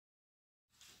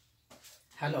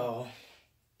Hello,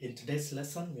 in today's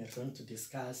lesson we are going to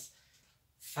discuss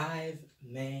 5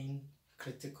 main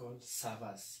critical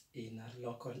servers in a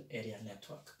local area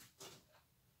network.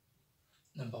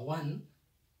 Number 1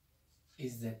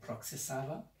 is the proxy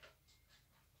server.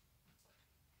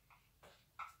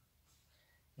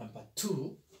 Number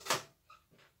 2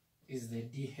 is the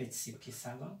DHCP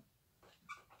server.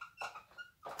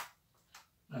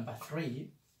 Number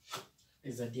 3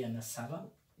 is the DNS server.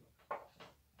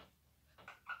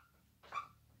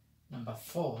 Number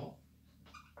 4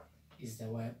 is the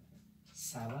web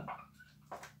server.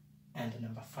 And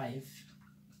number 5,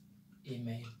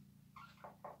 email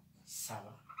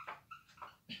server.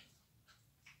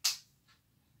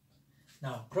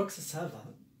 Now, proxy server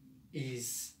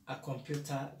is a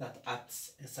computer that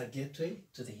acts as a gateway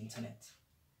to the internet.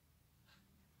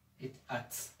 It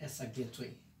acts as a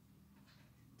gateway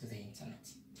to the internet.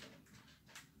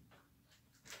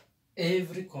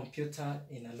 Every computer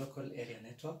in a local area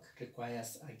network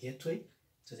requires a gateway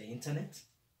to the internet,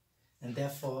 and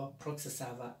therefore proxy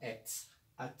server acts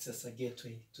as a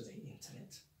gateway to the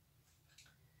internet.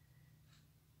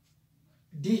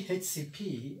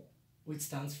 DHCP, which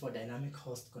stands for Dynamic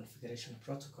Host Configuration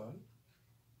Protocol,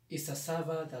 is a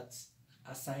server that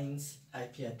assigns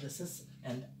IP addresses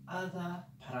and other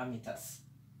parameters.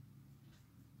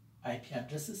 IP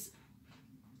addresses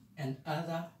and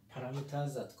other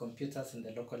parameters that computers in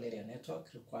the local area network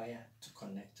require to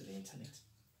connect to the internet.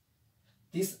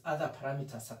 These other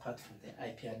parameters, apart from the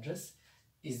IP address,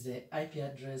 is the IP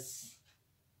address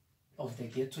of the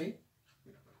gateway,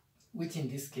 which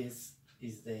in this case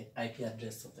is the IP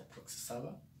address of the proxy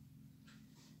server,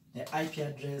 the IP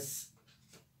address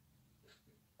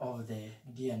of the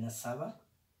DNS server,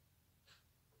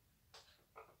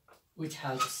 which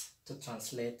helps to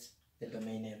translate the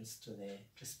domain names to the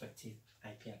respective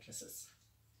IP addresses.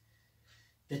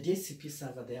 The DHCP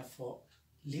server therefore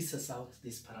lists out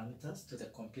these parameters to the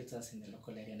computers in the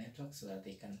local area network so that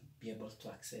they can be able to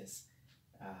access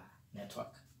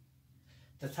network.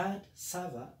 The third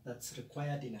server that's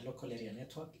required in a local area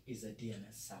network is a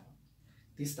DNS server.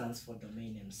 This stands for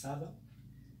domain name server,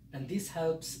 and this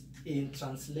helps in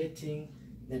translating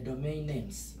the domain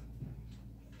names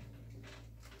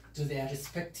to their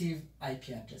respective IP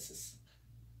addresses.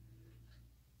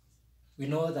 We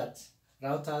know that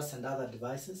routers and other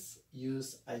devices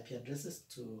use IP addresses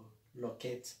to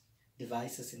locate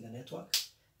devices in the network,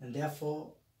 and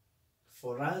therefore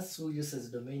for us who uses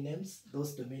domain names,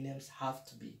 those domain names have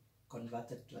to be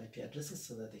converted to IP addresses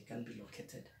so that they can be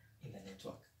located in the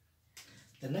network.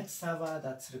 The next server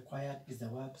that's required is the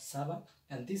web server,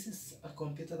 and this is a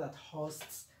computer that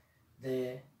hosts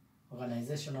the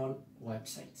organizational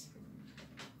website.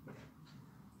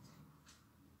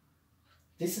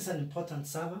 This is an important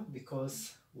server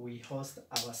because we host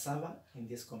our server in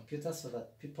this computer so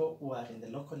that people who are in the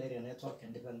local area network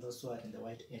and even those who are in the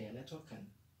wide area network can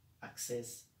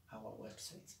access our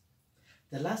website.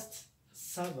 The last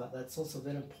server that's also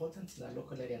very important in a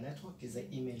local area network is the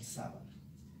email server.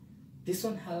 This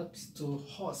one helps to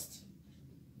host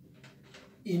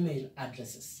email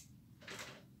addresses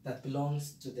that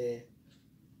belongs to the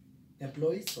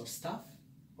employees or staff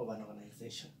of an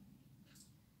organization.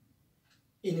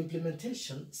 In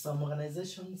implementation, some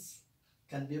organizations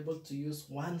can be able to use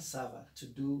one server to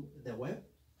do the web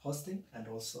hosting and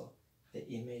also the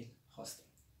email hosting.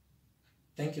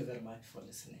 Thank you very much for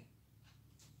listening.